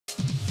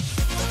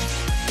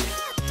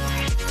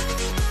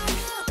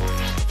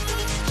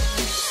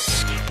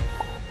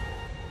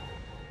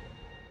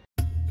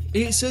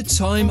It's a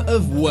time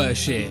of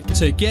worship,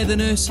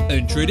 togetherness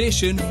and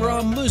tradition for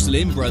our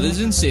Muslim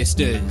brothers and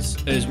sisters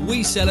as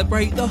we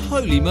celebrate the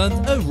holy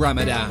month of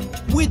Ramadan.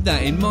 With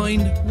that in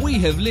mind, we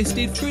have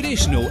listed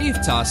traditional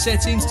iftar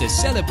settings to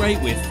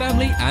celebrate with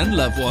family and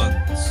loved ones.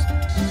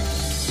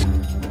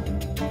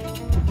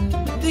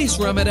 This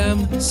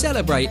Ramadan,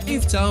 celebrate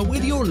iftar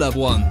with your loved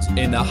ones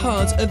in the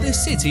heart of the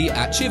city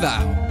at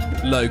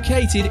Chival,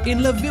 located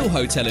in the Ville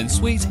Hotel and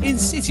Suites in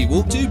City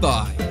Walk,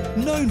 Dubai.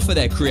 Known for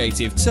their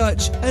creative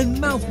touch and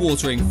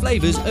mouth-watering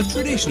flavours of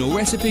traditional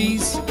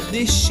recipes,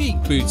 this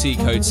chic boutique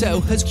hotel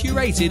has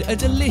curated a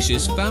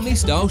delicious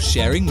family-style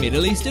sharing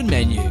Middle Eastern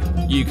menu.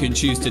 You can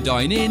choose to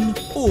dine in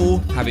or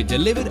have it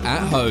delivered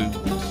at home.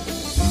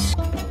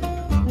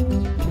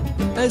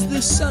 As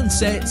the sun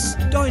sets,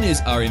 diners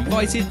are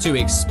invited to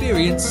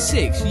experience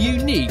 6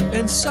 unique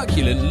and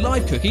succulent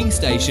live cooking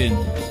stations,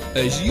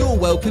 as you're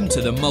welcome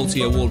to the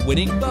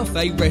multi-award-winning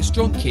buffet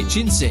restaurant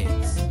Kitchen 6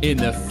 in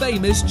the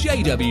famous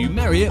JW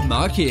Marriott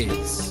Marquis.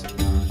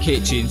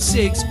 Kitchen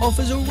 6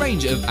 offers a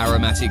range of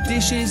aromatic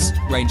dishes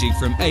ranging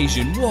from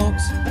Asian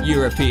woks,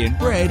 European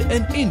bread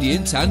and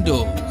Indian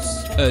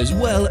tandoors, as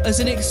well as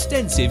an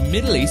extensive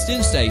Middle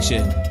Eastern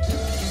station.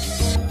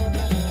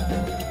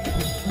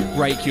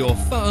 Break your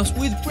fast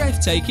with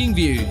breathtaking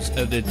views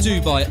of the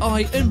Dubai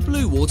Eye and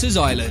Blue Waters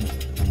Island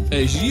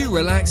as you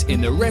relax in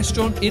the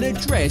restaurant in a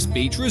dressed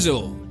beach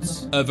resort.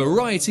 A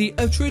variety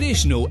of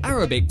traditional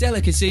Arabic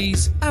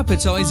delicacies,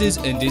 appetizers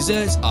and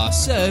desserts are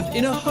served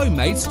in a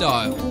homemade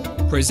style.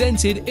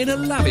 Presented in a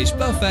lavish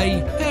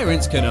buffet,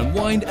 parents can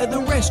unwind at the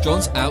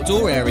restaurant's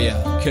outdoor area,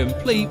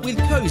 complete with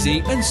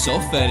cozy and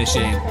soft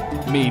furnishing.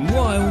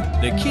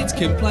 Meanwhile, the kids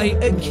can play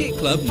at Kit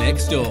Club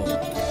next door.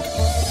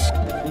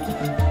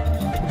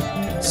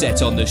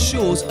 Set on the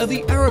shores of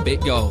the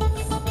Arabic Gulf,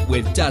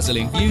 with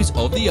dazzling views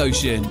of the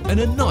ocean and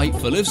a night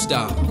full of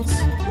stars.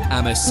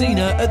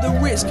 Amasina at the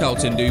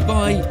Ritz-Carlton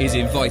Dubai is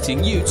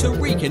inviting you to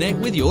reconnect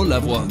with your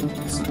loved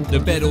ones. The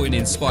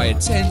Bedouin-inspired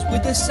tent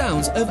with the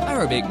sounds of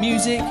Arabic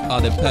music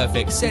are the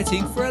perfect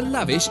setting for a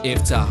lavish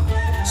iftar.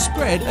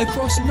 Spread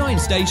across 9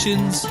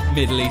 stations,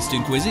 Middle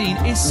Eastern cuisine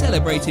is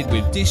celebrated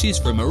with dishes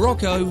from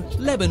Morocco,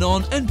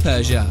 Lebanon and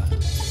Persia.